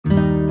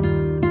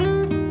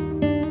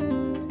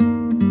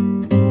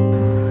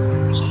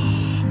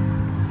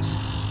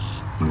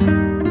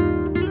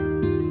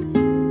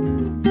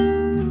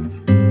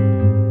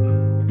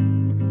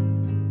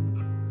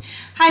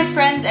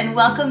and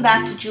welcome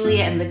back to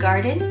Julia and the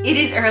Garden. It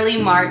is early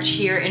March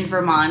here in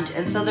Vermont,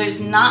 and so there's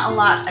not a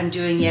lot I'm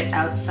doing yet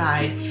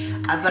outside,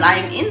 but I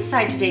am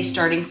inside today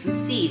starting some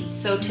seeds.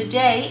 So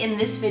today in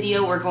this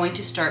video we're going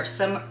to start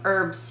some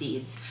herb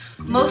seeds.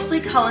 Mostly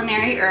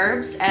culinary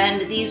herbs,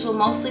 and these will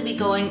mostly be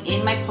going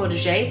in my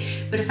potager,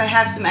 but if I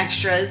have some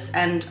extras,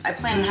 and I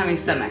plan on having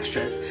some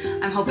extras,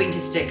 I'm hoping to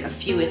stick a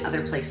few in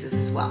other places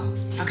as well.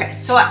 Okay,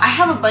 so I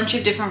have a bunch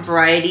of different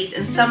varieties,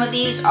 and some of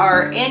these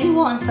are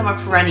annual and some are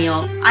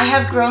perennial. I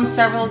have grown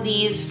several of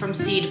these from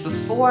seed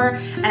before,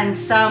 and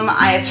some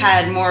I've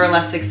had more or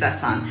less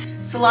success on.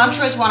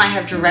 Cilantro is one I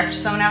have direct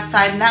sown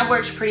outside, and that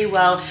works pretty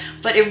well,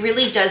 but it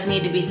really does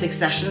need to be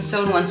succession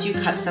sown. Once you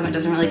cut some, it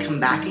doesn't really come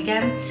back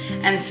again.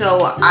 And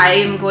so I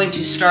am going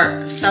to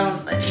start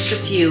just a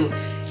few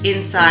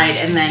inside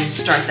and then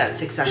start that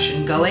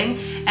succession going.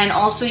 And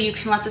also you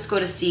can let this go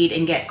to seed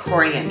and get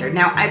coriander.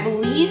 Now I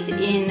believe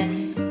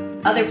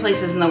in other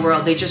places in the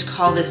world they just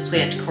call this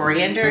plant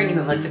coriander, and you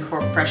have like the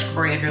fresh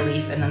coriander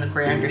leaf and then the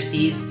coriander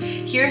seeds.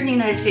 Here in the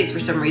United States for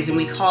some reason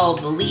we call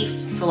the leaf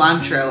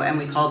cilantro and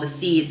we call the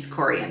seeds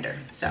coriander.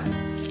 So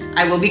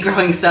I will be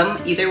growing some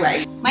either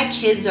way. My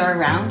kids are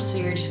around, so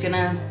you're just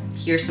gonna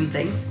hear some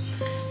things.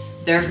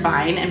 They're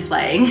fine and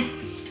playing.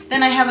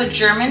 Then I have a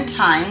German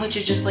thyme, which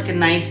is just like a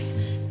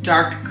nice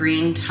dark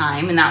green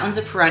thyme, and that one's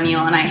a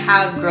perennial, and I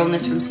have grown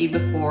this from seed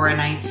before, and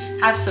I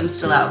have some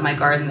still out in my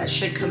garden that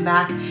should come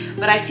back,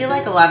 but I feel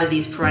like a lot of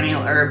these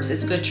perennial herbs,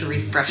 it's good to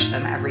refresh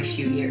them every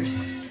few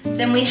years.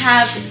 Then we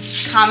have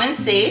common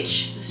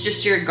sage. This is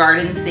just your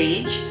garden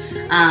sage,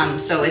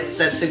 so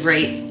that's a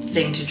great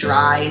thing to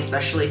dry,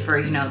 especially for,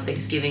 you know,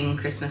 Thanksgiving,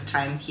 Christmas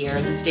time here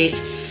in the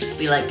States.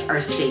 We like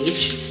our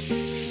sage.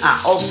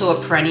 Also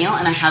a perennial,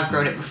 and I have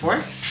grown it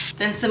before.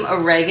 Then some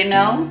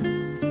oregano,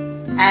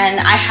 and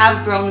I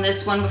have grown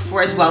this one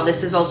before as well.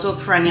 This is also a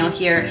perennial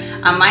here.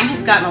 Mine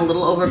has gotten a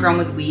little overgrown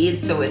with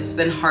weeds, so it's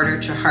been harder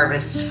to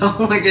harvest, so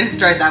we're gonna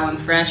start that one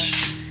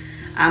fresh.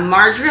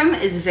 Marjoram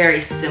is very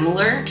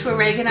similar to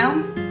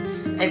oregano.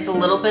 It's a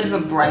little bit of a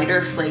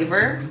brighter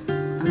flavor.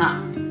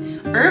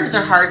 Herbs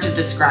are hard to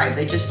describe.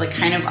 They just like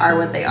kind of are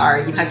what they are.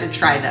 You have to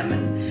try them,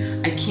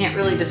 and I can't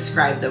really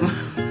describe them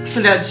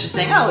without just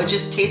saying, oh, it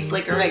just tastes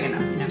like oregano,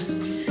 you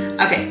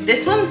know? Okay,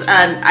 this one's,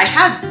 I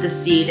had the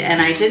seed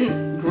and I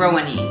didn't grow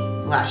any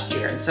last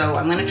year, so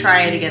I'm gonna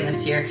try it again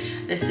this year.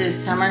 This is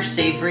summer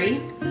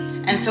savory,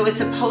 and so it's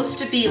supposed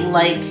to be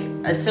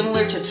like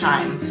similar to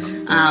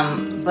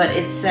thyme, but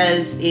it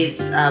says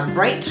it's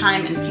bright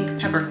thyme and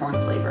pink peppercorn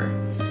flavor.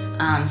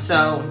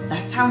 So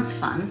that sounds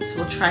fun, so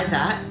we'll try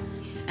that.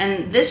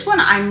 And this one,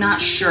 I'm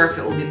not sure if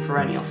it will be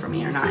perennial for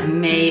me or not. It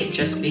may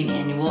just be an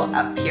annual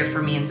up here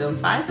for me in Zone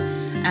 5,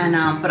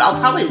 and but I'll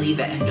probably leave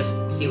it and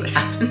just see what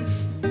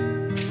happens.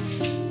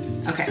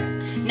 Okay.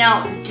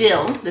 Now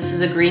dill, this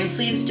is a green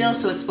sleeves dill,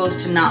 so it's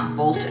supposed to not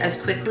bolt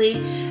as quickly,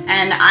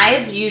 and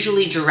I've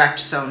usually direct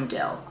sown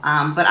dill,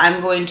 but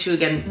I'm going to,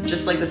 again,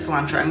 just like the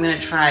cilantro, I'm going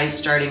to try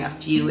starting a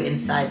few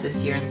inside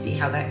this year and see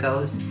how that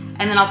goes,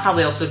 and then I'll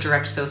probably also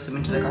direct sow some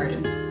into the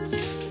garden.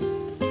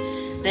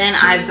 Then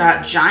I've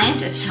got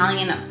giant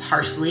Italian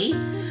parsley,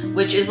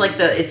 which is like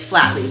it's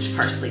flat leaved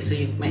parsley, so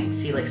you might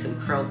see like some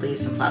curled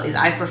leaves, some flat leaves.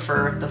 I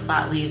prefer the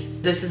flat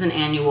leaves. This is an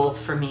annual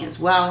for me as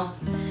well.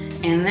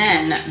 And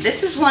then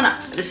this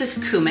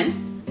is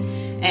cumin,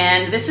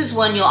 and this is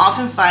one you'll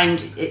often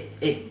find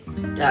it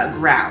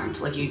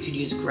ground, like you could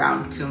use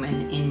ground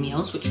cumin in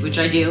meals, which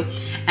I do,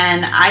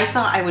 and I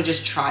thought I would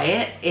just try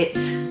it.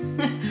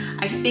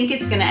 I think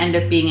it's gonna end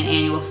up being an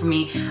annual for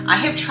me. I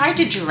have tried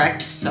to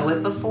direct sow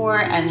it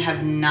before and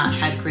have not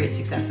had great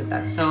success at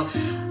that, so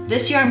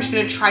this year I'm just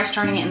gonna try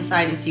starting it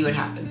inside and see what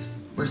happens.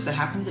 Worst that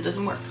happens, it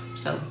doesn't work.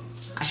 So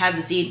I have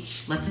the seed,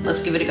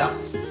 let's give it a go.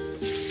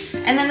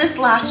 And then this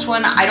last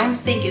one, I don't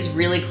think is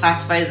really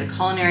classified as a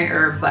culinary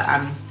herb, but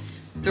I'm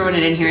throwing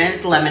it in here, and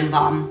it's lemon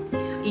balm.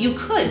 You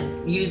could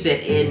use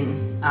it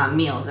in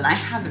meals, and I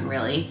haven't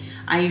really.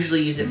 I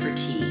usually use it for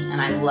tea,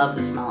 and I love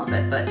the smell of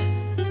it, but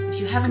if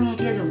you have any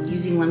ideas of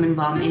using lemon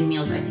balm in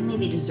meals, I think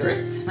maybe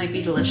desserts might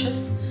be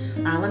delicious,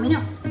 let me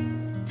know.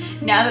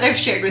 Now that I've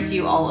shared with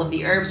you all of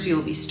the herbs we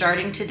will be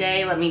starting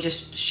today, let me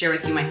just share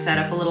with you my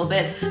setup a little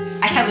bit.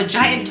 I have a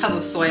giant tub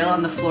of soil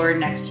on the floor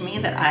next to me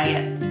that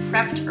I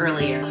prepped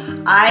earlier.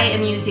 I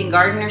am using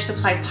Gardener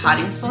Supply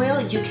potting soil.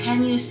 You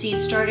can use seed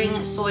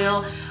starting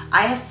soil.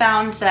 I have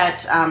found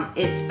that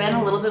it's been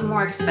a little bit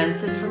more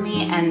expensive for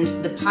me, and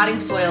the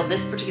potting soil,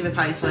 this particular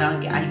potting soil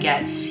I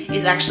get,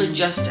 is actually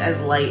just as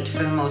light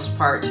for the most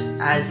part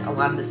as a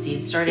lot of the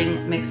seed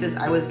starting mixes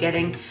I was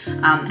getting,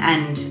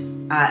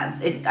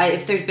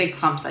 if there's big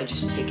clumps, I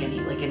just take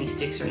any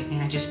sticks or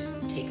anything, I just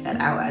take that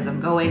out as I'm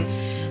going.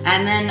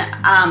 And then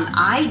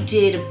I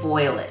did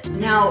boil it.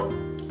 Now,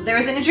 there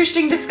was an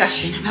interesting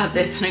discussion about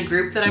this in a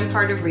group that I'm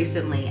part of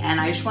recently, and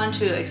I just want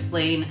to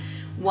explain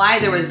why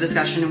there was a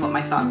discussion and what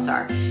my thoughts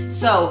are.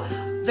 So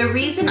the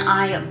reason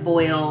I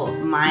boil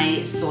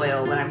my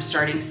soil when I'm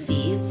starting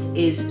seeds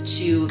is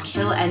to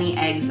kill any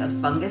eggs of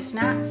fungus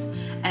gnats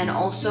and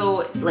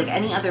also like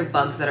any other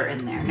bugs that are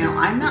in there. Now,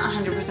 I'm not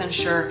 100%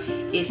 sure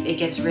if it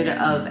gets rid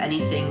of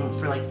anything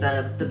for like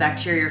the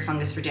bacteria or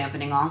fungus for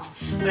dampening off,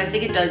 but I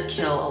think it does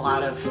kill a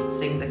lot of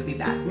things that could be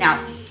bad.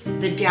 Now,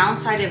 the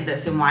downside of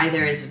this and why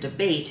there is a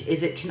debate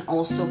is it can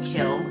also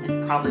kill,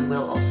 and probably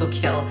will also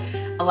kill,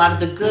 a lot of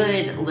the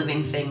good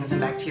living things and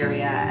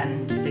bacteria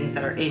and things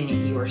that are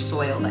in your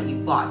soil that you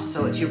bought.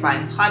 So if you're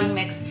buying potting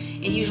mix,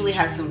 it usually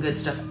has some good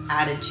stuff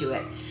added to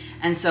it.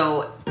 And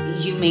so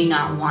you may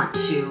not want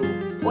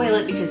to boil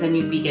it because then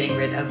you'd be getting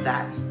rid of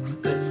that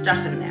good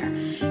stuff in there.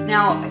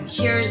 Now,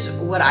 here's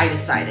what I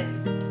decided.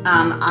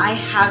 I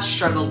have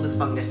struggled with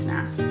fungus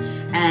gnats,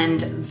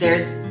 and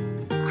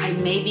I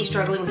may be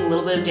struggling with a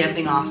little bit of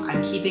damping off.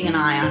 I'm keeping an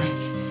eye on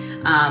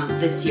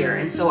it this year,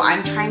 and so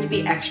I'm trying to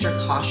be extra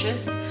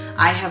cautious.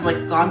 I have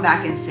like gone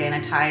back and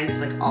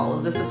sanitized like all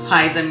of the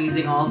supplies I'm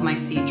using, all of my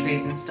seed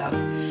trays and stuff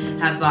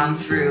have gone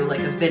through like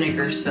a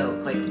vinegar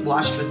soak, like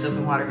washed with soap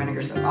and water,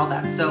 vinegar soak, all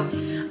that. So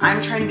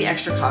I'm trying to be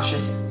extra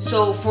cautious.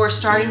 So for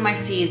starting my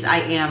seeds, I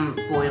am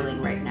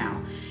boiling right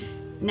now.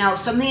 Now,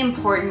 something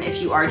important if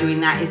you are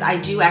doing that is I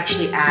do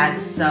actually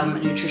add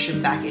some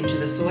nutrition back into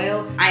the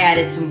soil. I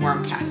added some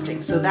worm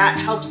casting, so that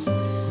helps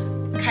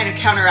kind of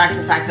counteract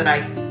the fact that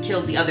I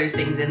killed the other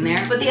things in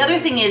there. But the other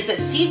thing is that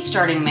seed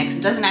starting mix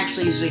doesn't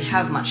actually usually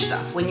have much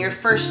stuff. When you're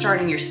first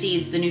starting your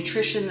seeds, the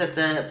nutrition that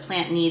the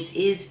plant needs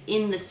is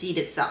in the seed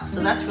itself,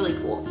 so that's really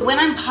cool. When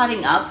I'm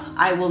potting up,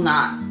 I will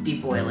not be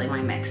boiling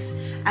my mix.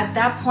 At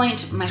that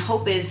point, my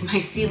hope is my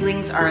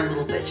seedlings are a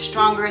little bit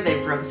stronger,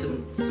 they've grown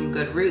some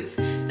good roots,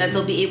 that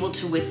they'll be able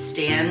to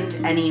withstand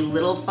any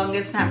little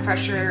fungus gnat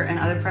pressure and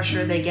other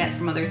pressure they get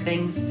from other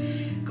things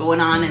going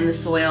on in the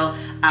soil.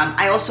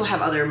 I also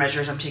have other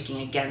measures I'm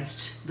taking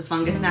against the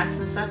fungus gnats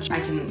and such. I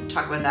can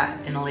talk about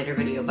that in a later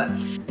video, but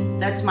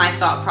that's my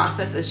thought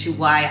process as to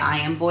why I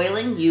am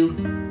boiling. You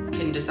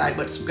can decide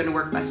what's going to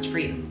work best for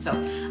you. So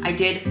I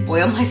did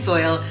boil my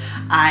soil.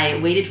 I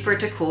waited for it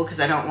to cool because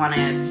I don't want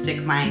to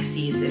stick my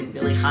seeds in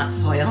really hot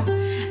soil.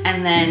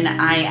 And then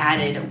I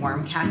added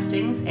worm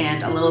castings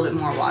and a little bit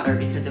more water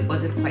because it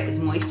wasn't quite as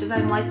moist as I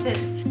liked it.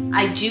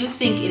 I do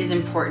think it is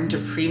important to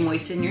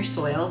pre-moisten your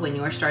soil when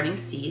you are starting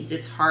seeds.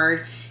 It's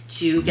hard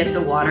to get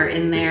the water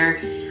in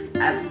there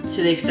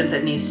to the extent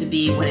that it needs to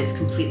be when it's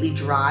completely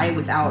dry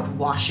without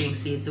washing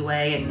seeds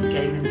away and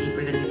getting them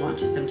deeper than you want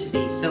them to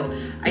be. So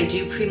I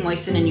do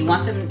pre-moisten, and you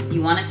want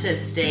it to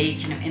stay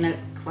kind of in a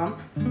clump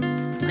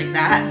like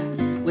that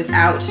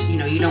without,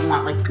 you don't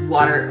want like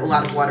a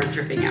lot of water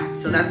dripping out.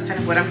 So that's kind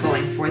of what I'm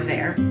going for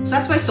there. So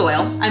that's my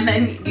soil. I'm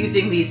then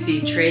using these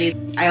seed trays.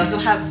 I also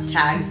have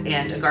tags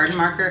and a garden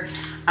marker.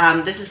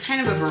 This is kind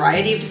of a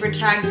variety of different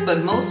tags,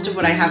 but most of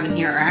what I have in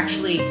here are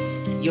actually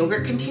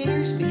yogurt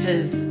containers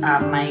because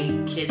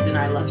my kids and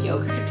I love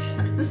yogurt.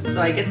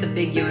 So I get the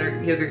big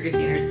yogurt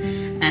containers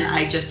and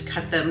I just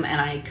cut them, and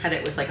I cut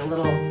it with like a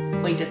little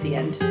point at the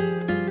end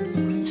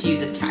to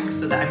use as tags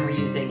so that I'm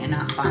reusing and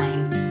not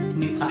buying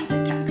new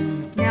plastic tags.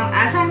 Now,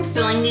 as I'm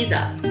filling these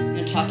up, I'm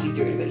going to talk you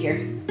through it a bit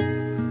here.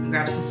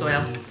 Grab some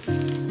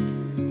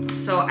soil.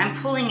 So I'm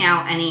pulling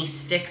out any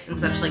sticks and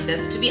such like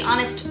this. To be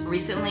honest,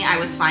 recently I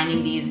was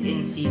finding these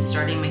in seed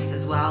starting mix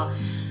as well.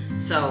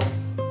 So,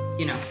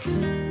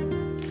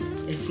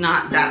 it's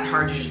not that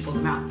hard to just pull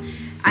them out.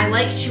 I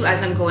like to,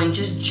 as I'm going,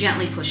 just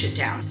gently push it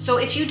down. So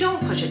if you don't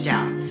push it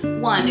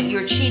down, one,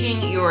 you're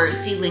cheating your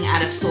seedling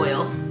out of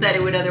soil that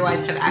it would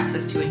otherwise have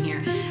access to in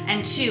here.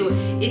 And two,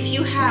 if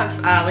you have,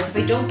 like if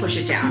I don't push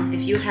it down,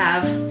 if you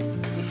have,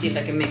 let me see if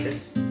I can make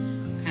this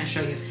kind of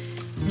show you.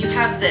 You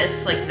have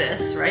this like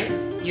this, right?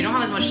 You don't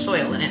have as much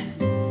soil in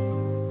it.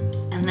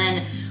 And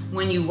then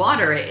when you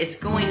water it, it's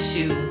going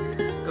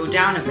to go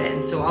down a bit.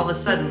 And so all of a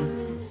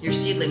sudden, your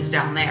seedling's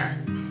down there.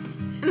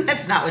 And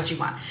that's not what you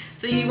want.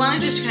 So you want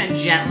to just kind of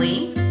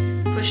gently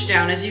push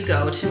down as you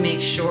go to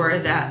make sure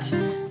that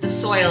the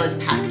soil is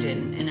packed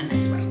in a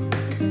nice way.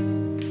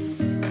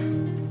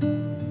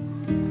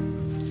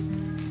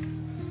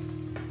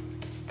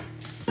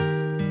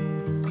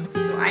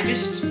 So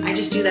I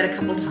just do that a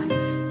couple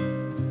times.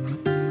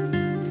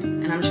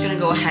 And I'm just going to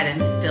go ahead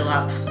and fill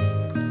up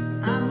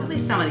at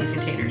least some of these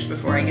containers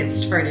before I get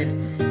started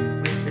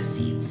with the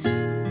seeds.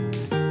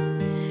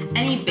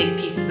 Any big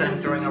pieces that I'm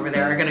throwing over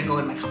there are going to go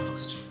in my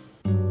compost.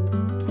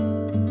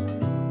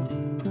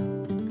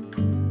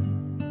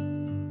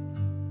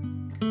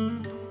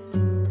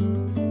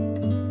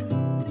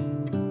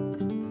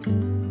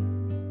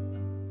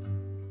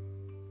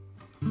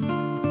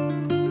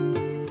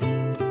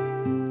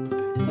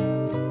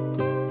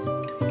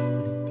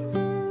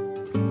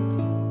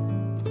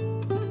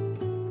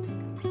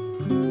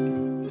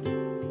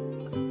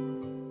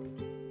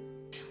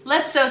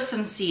 Let's sow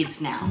some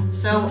seeds now.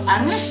 So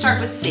I'm going to start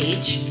with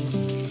sage,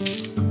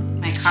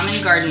 my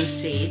common garden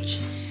sage,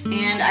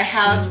 and I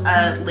have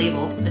a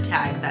label, a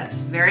tag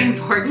that's very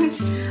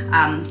important.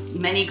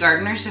 Many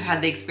gardeners have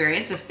had the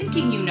experience of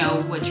thinking you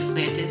know what you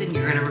planted and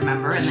you're going to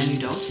remember, and then you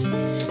don't.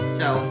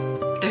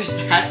 So there's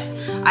that.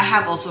 I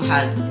have also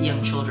had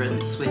young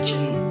children switch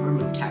and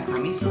remove tags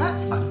on me, so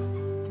that's fun.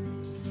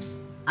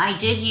 I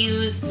did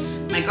use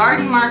my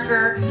garden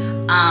marker.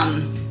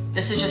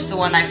 This is just the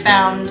one I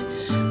found.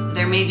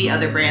 There may be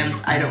other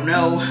brands, I don't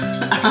know.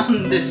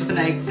 This one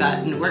I got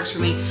and it works for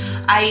me.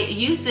 I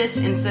use this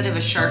instead of a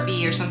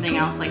Sharpie or something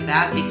else like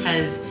that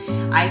because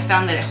I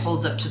found that it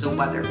holds up to the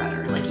weather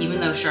better. Like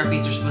even though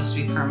Sharpies are supposed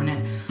to be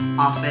permanent,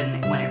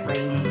 often when it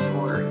rains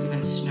or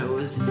even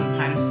snows,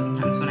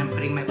 sometimes when I'm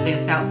putting my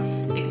plants out,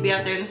 they could be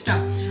out there in the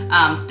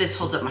snow. This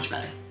holds up much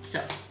better.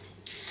 So,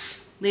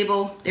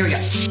 label, there we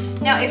go.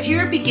 Now if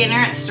you're a beginner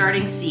at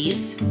starting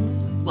seeds,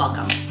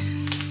 welcome.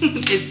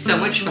 It's so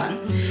much fun.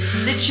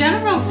 The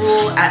general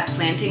rule at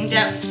planting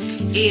depth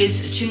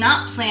is to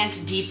not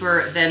plant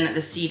deeper than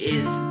the seed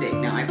is big.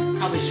 Now I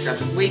probably just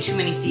grabbed way too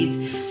many seeds.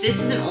 This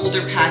is an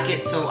older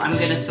packet, so I'm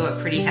gonna sow it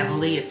pretty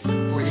heavily. It's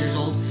 4 years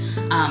old.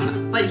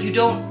 But you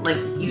don't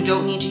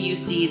need to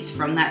use seeds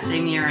from that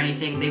same year or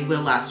anything. They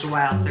will last a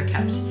while if they're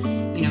kept,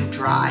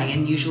 dry,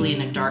 and usually in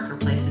a darker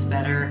place is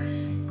better.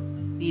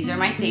 These are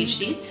my sage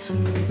seeds.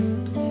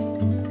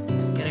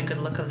 Get a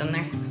good look of them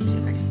there. Let's see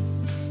if I can.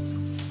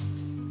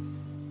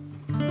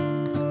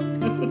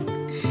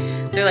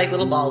 They're like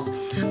little balls.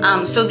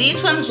 So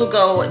these ones will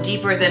go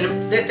deeper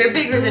than, they're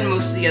bigger than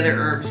most of the other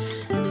herbs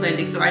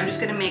planting. So I'm just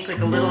gonna make like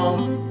a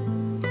little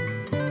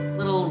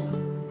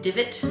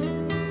divot,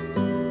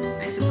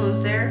 I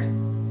suppose there.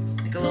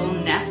 Like a little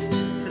nest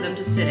for them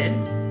to sit in.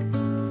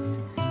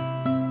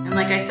 And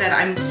like I said,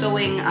 I'm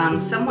sowing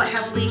somewhat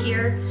heavily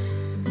here.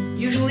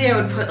 Usually I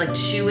would put like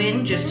 2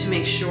 in just to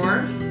make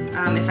sure.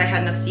 If I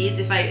had enough seeds.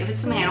 If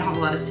it's something I don't have a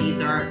lot of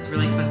seeds or it's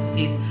really expensive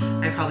seeds,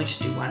 I'd probably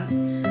just do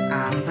 1.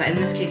 But in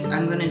this case,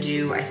 I'm gonna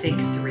do, I think,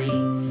 3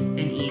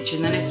 in each.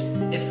 And then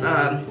if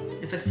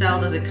a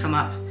cell doesn't come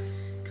up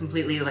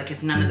completely, like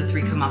if none of the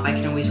 3 come up, I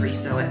can always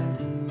re-sow it.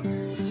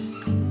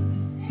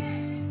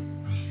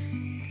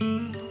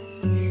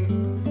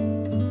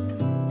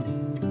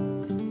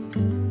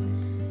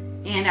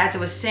 And as I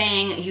was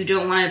saying, you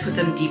don't want to put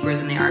them deeper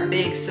than they are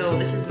big. So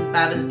this is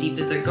about as deep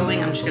as they're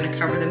going. I'm just gonna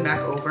cover them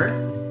back over.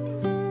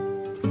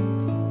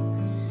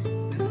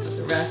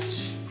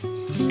 Rest. There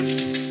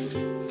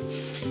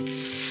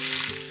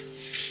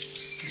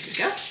we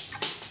go.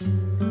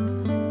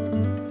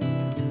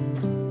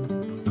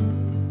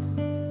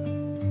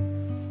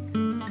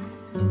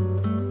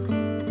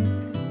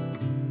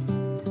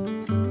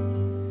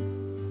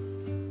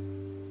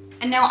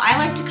 And now I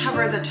like to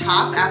cover the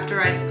top after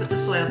I've put the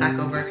soil back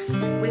over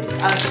with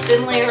a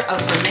thin layer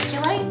of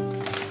vermiculite.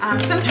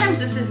 Sometimes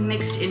this is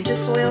mixed into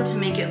soil to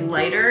make it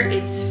lighter.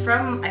 It's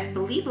from, I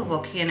believe, a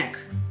volcanic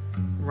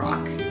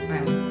rock, if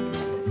I'm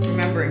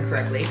remembering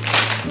correctly.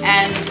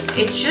 And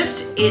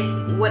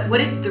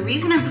the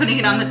reason I'm putting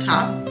it on the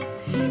top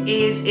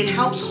is it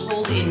helps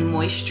hold in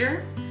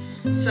moisture.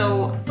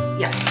 So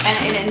yeah,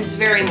 and it's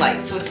very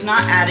light, so it's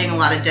not adding a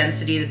lot of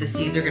density that the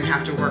seeds are gonna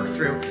have to work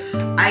through.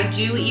 I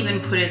do even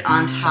put it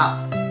on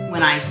top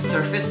when I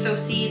surface sow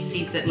seeds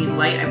that need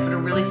light. I put a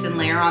really thin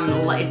layer on the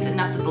light. It's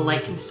enough that the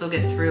light can still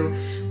get through,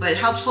 but it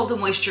helps hold the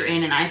moisture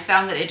in, and I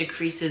found that it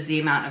decreases the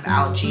amount of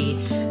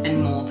algae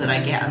and mold that I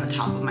get on the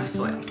top of my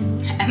soil.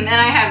 And then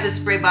I have this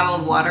spray bottle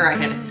of water. I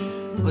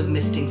was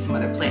misting some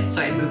other plants, so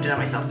I moved it on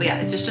myself. But yeah,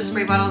 it's just a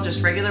spray bottle,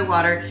 just regular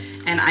water,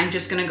 and I'm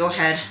just gonna go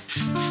ahead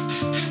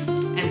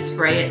and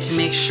spray it to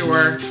make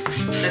sure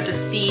that the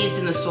seeds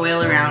and the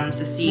soil around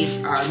the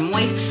seeds are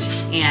moist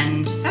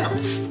and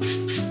settled.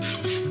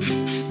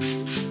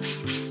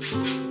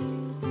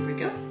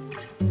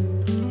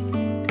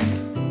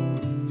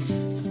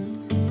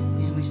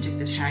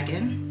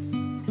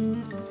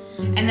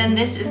 And then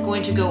this is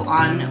going to go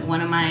on one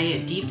of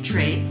my deep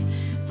trays.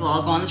 They'll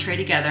all go on the tray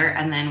together,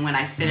 and then when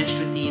I finished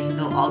with these,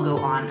 they'll all go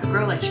on a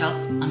grow light shelf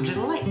under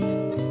the lights.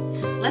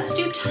 Let's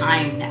do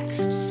thyme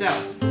next. So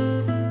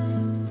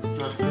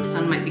the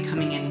sun might be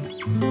coming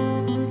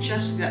in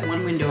just through that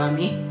one window on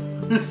me.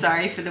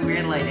 Sorry for the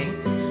weird lighting.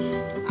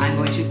 I'm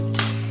going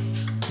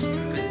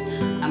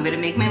to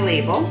make my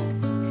label.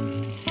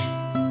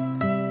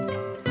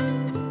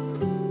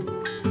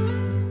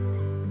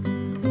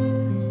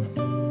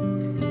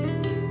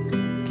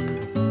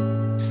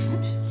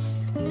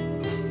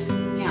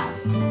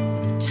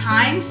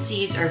 Thyme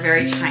seeds are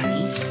very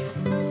tiny.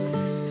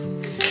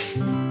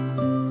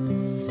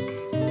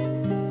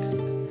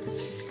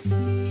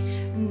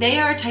 They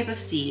are a type of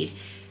seed.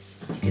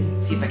 You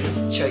can see if I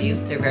can show you.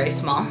 They're very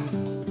small.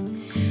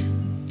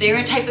 They're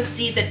a type of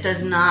seed that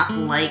does not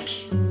like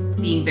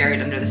being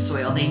buried under the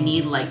soil. They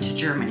need light to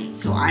germinate.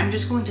 So I'm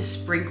just going to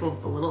sprinkle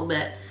a little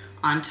bit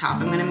on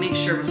top. I'm going to make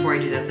sure before I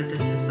do that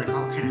this is like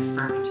all kind of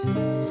firmed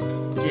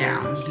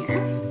down here.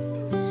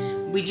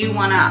 We do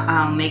want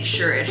to make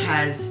sure it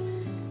has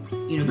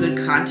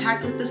good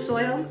contact with the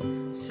soil.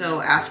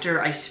 So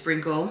after I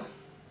sprinkle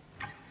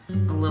a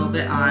little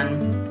bit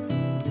on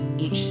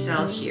each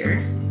cell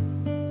here,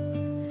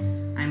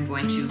 I'm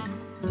going to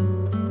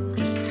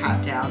just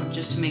pat down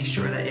just to make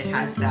sure that it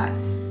has that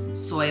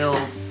soil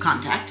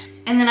contact.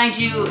 And then I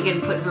do,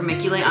 again, put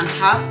vermiculite on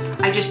top.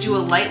 I just do a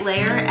light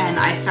layer, and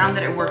I found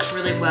that it works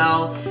really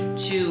well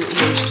to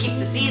keep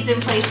the seeds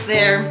in place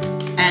there.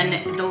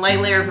 And the light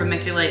layer of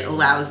vermiculite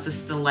allows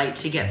the light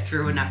to get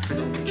through enough for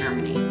them to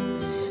germinate.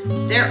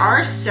 There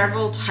are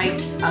several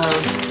types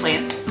of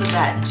plants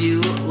that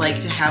do like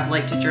to have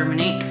light to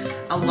germinate.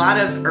 A lot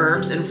of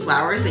herbs and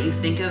flowers that you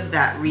think of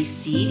that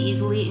reseed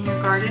easily in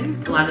your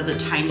garden. A lot of the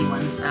tiny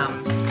ones.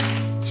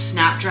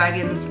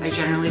 Snapdragons I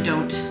generally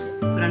don't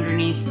put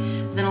underneath.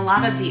 But then a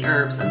lot of the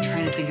herbs, I'm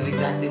trying to think of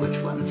exactly which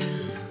ones.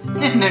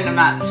 And they're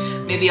not.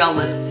 Maybe I'll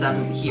list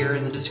some here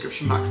in the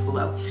description box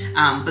below.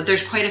 But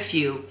there's quite a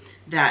few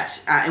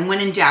that, and when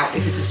in doubt,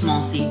 if it's a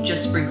small seed,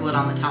 just sprinkle it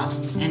on the top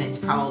and it's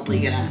probably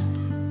gonna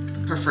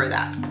prefer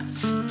that.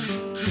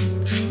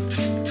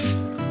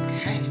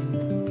 Okay.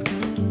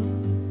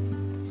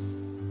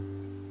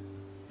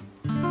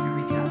 There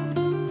we go.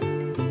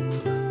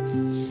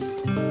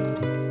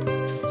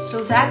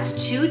 So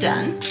that's 2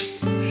 done.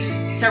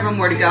 Several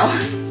more to go.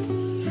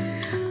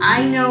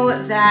 I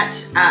know that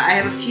I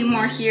have a few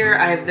more here.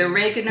 I have the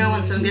oregano,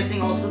 and so I'm guessing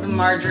also the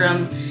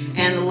marjoram,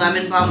 and the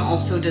lemon balm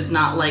also does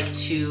not like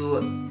to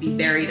be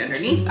buried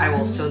underneath. I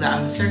will sow that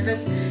on the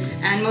surface.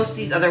 And most of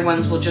these other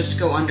ones will just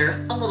go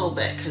under a little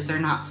bit because they're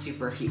not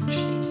super huge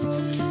seeds.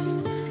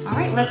 All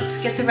right,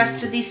 let's get the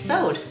rest of these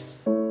sowed.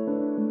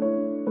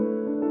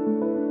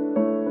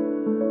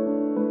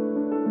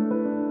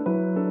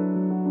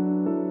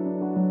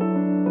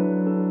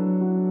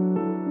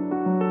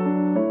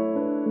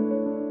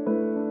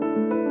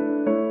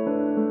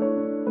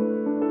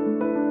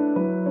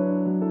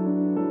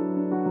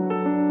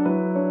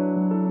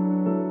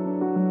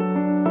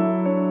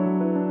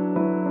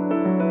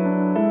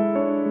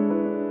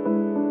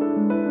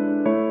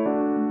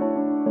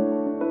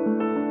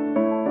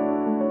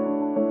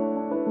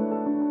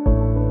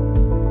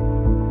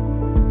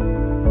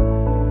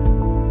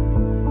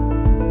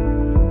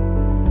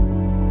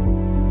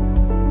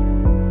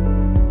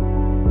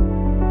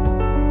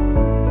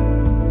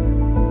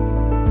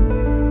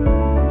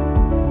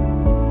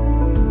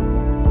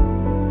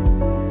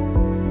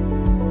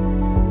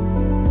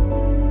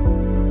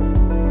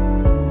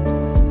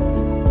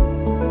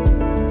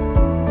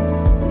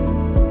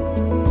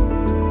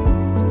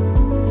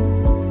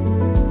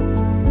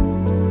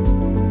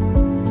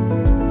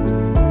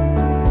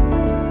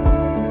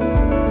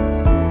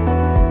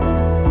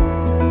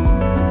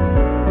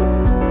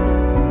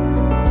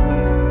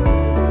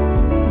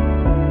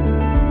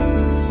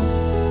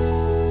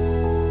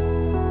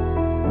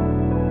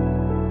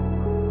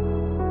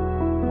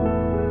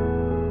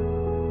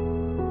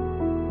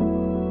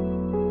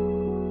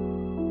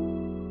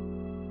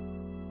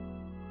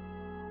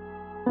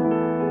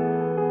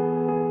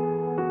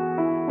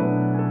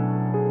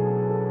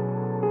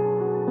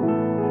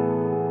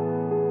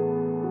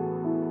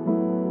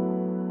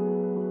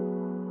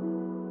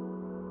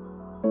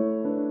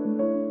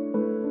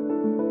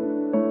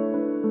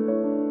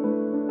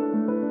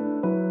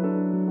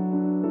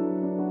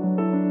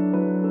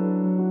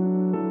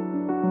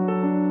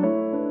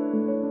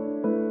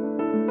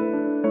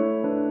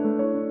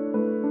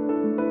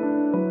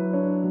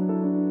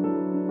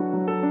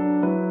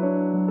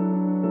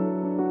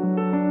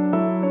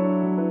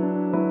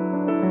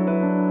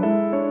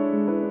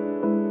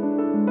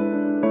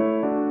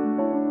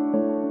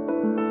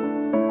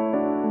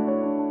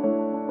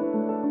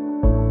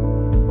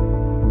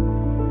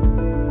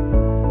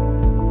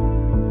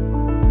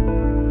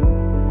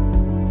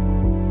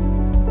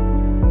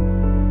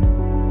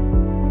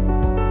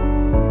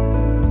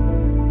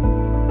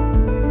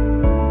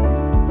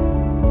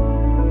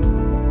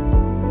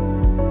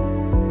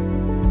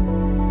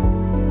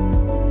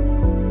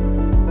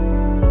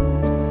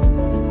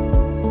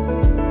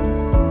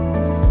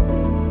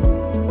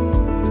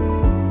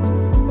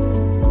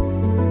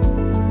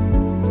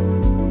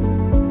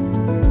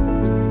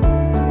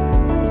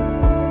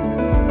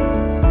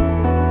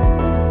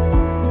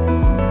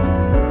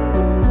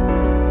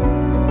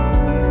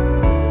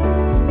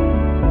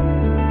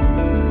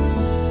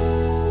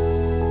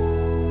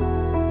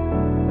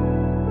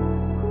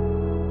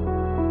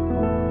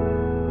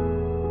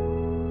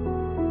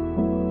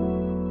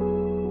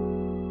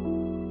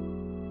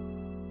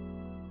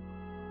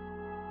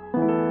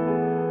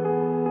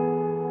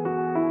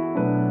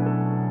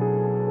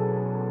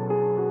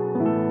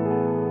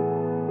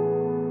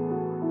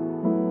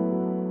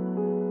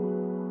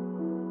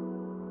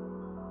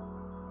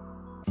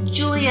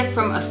 Julia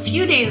from a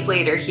few days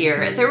later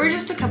here. There were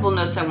just a couple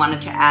notes I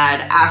wanted to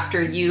add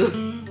after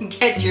you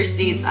get your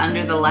seeds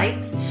under the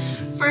lights.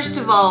 First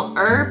of all,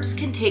 herbs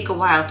can take a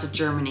while to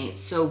germinate,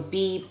 so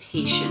be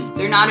patient.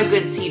 They're not a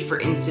good seed for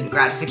instant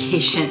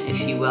gratification,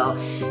 if you will.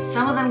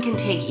 Some of them can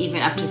take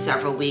even up to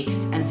several weeks,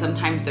 and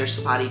sometimes there's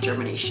spotty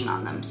germination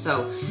on them.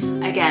 So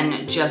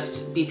again,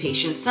 just be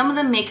patient. Some of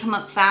them may come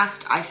up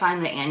fast. I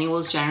find the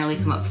annuals generally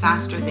come up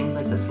faster, things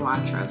like the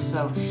cilantro,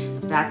 so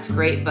that's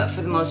great, but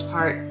for the most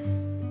part,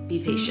 be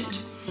patient.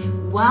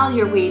 While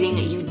you're waiting,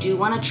 you do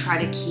want to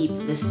try to keep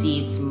the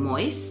seeds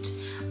moist.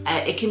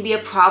 It can be a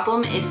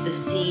problem if the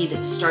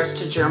seed starts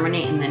to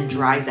germinate and then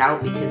dries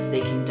out because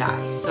they can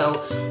die.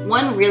 So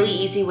one really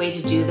easy way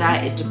to do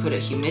that is to put a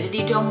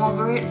humidity dome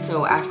over it.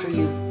 So after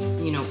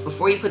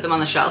before you put them on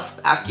the shelf,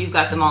 after you've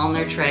got them all in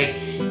their tray,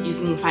 you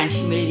can find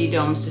humidity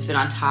domes to fit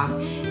on top.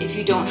 If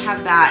you don't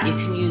have that, you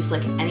can use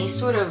like any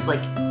sort of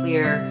like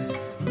clear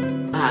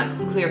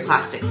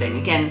plastic thing.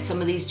 Again,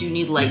 some of these do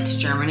need light to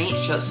germinate,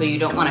 so you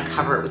don't want to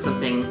cover it with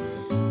something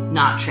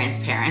not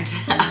transparent.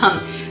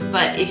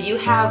 But if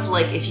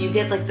you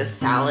get like the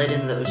salad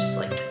and those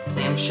like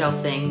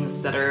clamshell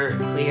things that are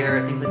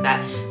clear, things like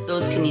that,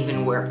 those can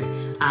even work.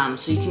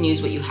 So you can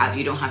use what you have.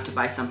 You don't have to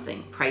buy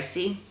something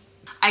pricey.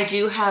 I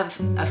do have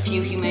a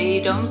few humidity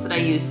domes that I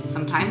use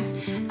sometimes.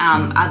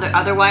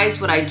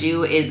 Otherwise, what I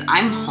do is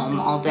I'm home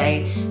all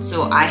day,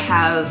 so I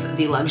have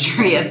the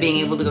luxury of being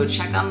able to go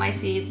check on my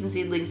seeds and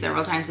seedlings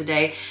several times a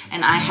day,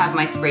 and I have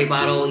my spray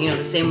bottle,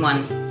 the same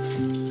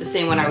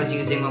one I was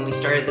using when we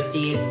started the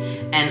seeds,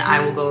 and I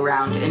will go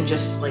around and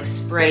just like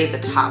spray the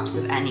tops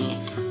of any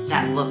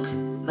that look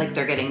like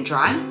they're getting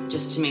dry,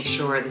 just to make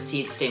sure the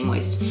seeds stay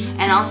moist.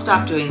 And I'll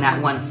stop doing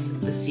that once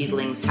the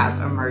seedlings have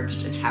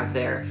emerged and have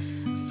their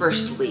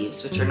first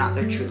leaves, which are not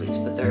their true leaves,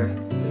 but they're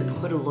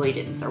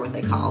cotyloidins are what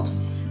they called,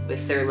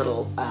 with their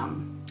little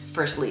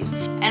first leaves.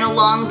 And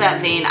along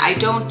that vein, I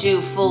don't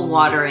do full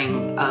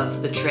watering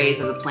of the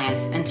trays of the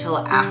plants until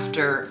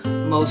after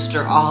most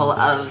or all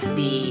of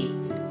the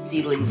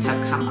seedlings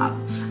have come up.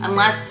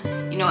 Unless,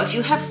 if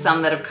you have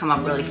some that have come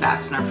up really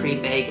fast and are pretty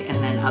big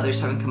and then others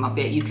haven't come up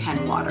yet, you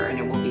can water and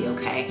it will be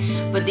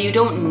okay. But you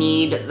don't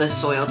need the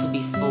soil to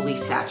be fully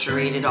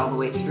saturated all the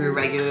way through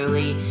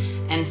regularly.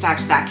 In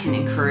fact, that can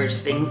encourage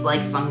things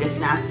like fungus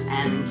gnats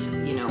and,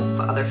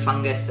 other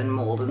fungus and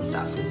mold and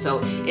stuff. And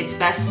so it's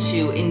best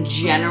to, in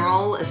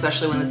general,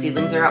 especially when the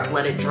seedlings are up,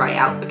 let it dry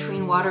out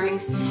between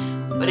waterings.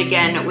 But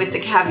again, with the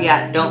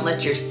caveat, don't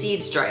let your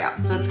seeds dry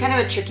out. So it's kind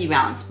of a tricky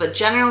balance, but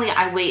generally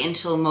I wait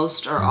until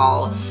most or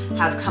all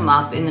have come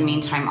up. In the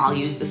meantime, I'll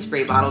use the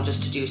spray bottle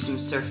just to do some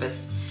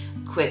surface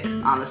quick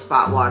on the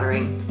spot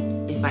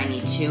watering if I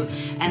need to.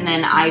 And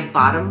then I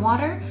bottom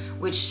water,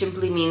 which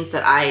simply means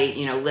that I,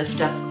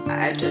 lift up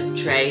a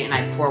tray and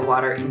I pour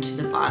water into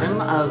the bottom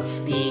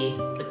of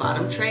the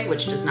bottom tray,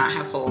 which does not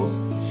have holes,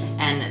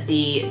 and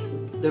the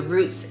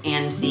roots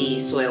and the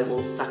soil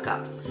will suck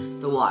up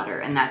the water,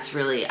 and that's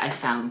really, I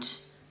found,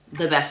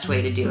 the best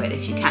way to do it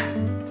if you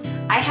can.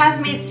 I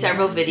have made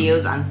several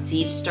videos on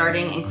seed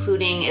starting,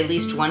 including at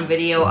least one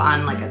video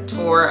on like a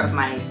tour of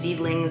my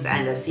seedlings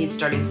and a seed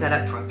starting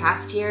setup from a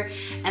past year,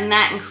 and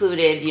that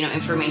included,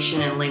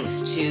 information and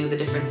links to the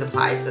different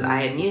supplies that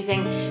I am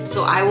using.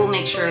 So I will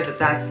make sure that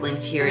that's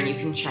linked here and you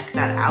can check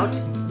that out.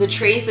 The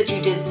trays that you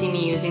did see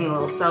me using, the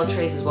little cell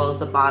trays as well as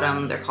the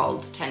bottom, they're called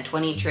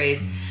 1020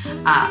 trays,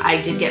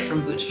 I did get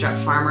from Bootstrap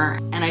Farmer,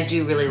 and I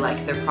do really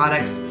like their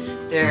products.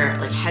 They're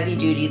like heavy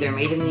duty, they're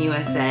made in the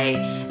USA,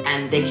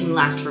 and they can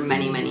last for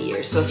many, many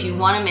years. So if you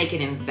want to make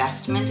an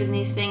investment in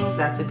these things,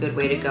 that's a good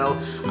way to go.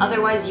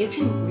 Otherwise, you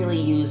can really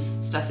use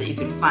stuff that you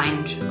can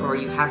find or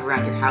you have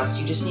around your house.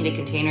 You just need a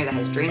container that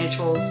has drainage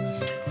holes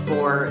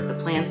for the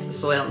plants, the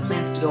soil and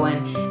plants to go in,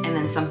 and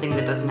then something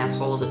that doesn't have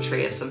holes, a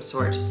tray of some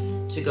sort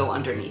to go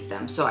underneath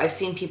them. So I've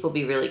seen people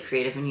be really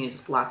creative and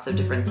use lots of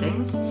different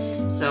things.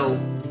 So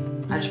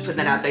I just put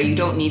that out there. You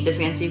don't need the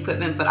fancy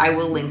equipment, but I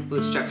will link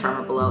Bootstrap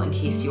Farmer below in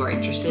case you are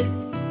interested.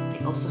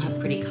 They also have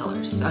pretty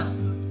colors, so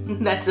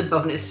that's a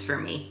bonus for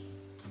me.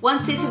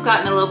 Once these have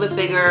gotten a little bit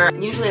bigger,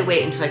 usually I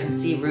wait until I can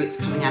see roots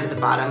coming out of the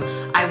bottom.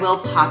 I will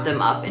pot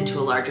them up into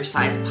a larger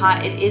size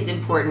pot. It is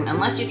important,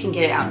 unless you can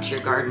get it out into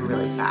your garden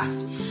really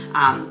fast.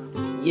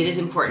 It is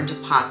important to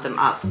pot them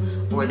up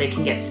or they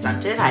can get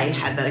stunted. I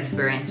had that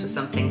experience with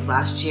some things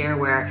last year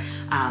where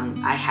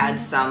I had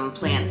some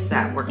plants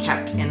that were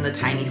kept in the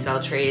tiny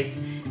cell trays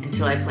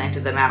until I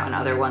planted them out, and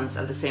other ones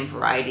of the same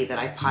variety that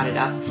I potted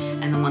up,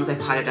 and the ones I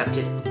potted up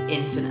did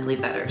infinitely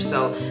better.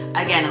 So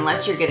again,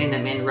 unless you're getting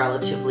them in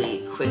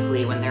relatively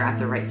quickly when they're at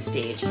the right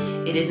stage,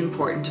 it is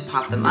important to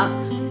pot them up.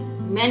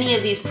 Many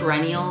of these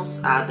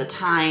perennials, the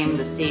thyme,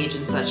 the sage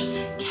and such,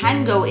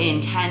 can go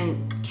in, can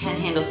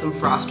handle some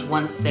frost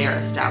once they're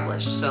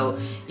established. So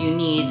you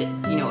need,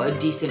 a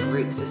decent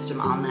root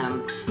system on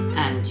them,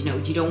 and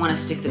you don't want to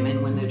stick them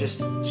in when they're just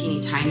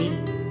teeny tiny.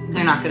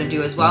 They're not going to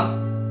do as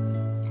well.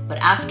 But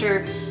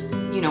after,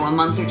 a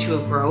month or two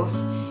of growth,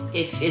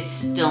 if it's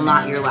still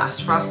not your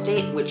last frost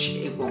date, which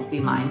it won't be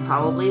mine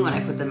probably when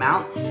I put them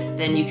out,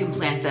 then you can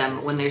plant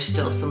them when there's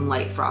still some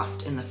light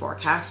frost in the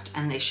forecast,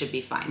 and they should be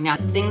fine. Now,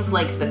 things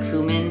like the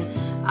cumin,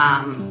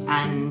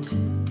 and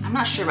I'm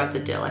not sure about the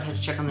dill, I'd have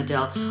to check on the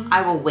dill.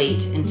 I will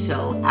wait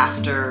until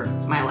after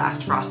my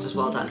last frost is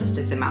well done to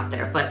stick them out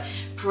there. But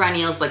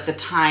perennials like the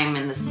thyme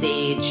and the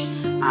sage,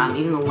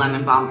 even the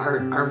lemon balm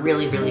are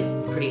really, really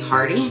pretty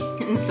hardy.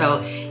 And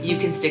so you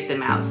can stick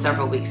them out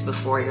several weeks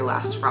before your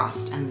last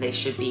frost and they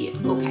should be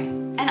okay.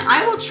 And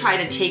I will try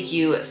to take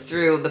you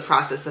through the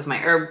process of my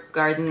herb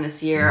garden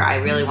this year. I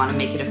really want to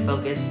make it a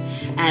focus.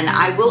 And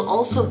I will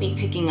also be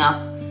picking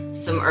up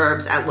some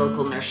herbs at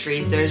local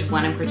nurseries. There's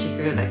one in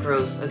particular that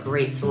grows a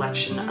great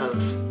selection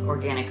of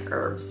organic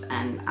herbs,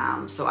 and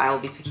so I will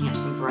be picking up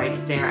some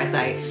varieties there as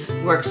I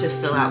work to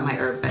fill out my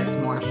herb beds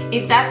more.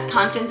 If that's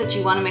content that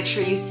you want to make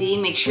sure you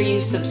see, make sure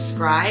you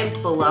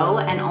subscribe below,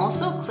 and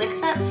also click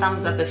that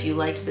thumbs up if you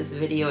liked this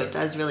video. It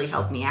does really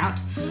help me out.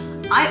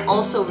 I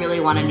also really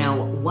want to know,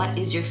 what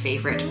is your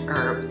favorite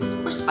herb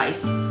or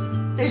spice?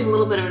 There's a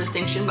little bit of a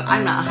distinction, but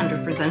I'm not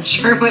 100%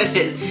 sure what it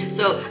is.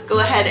 So go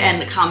ahead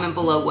and comment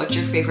below what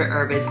your favorite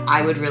herb is.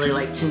 I would really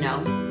like to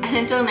know. And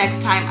until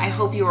next time, I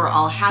hope you are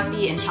all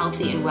happy and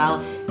healthy and well,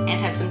 and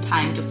have some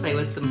time to play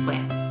with some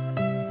plants.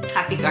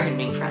 Happy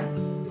gardening, friends.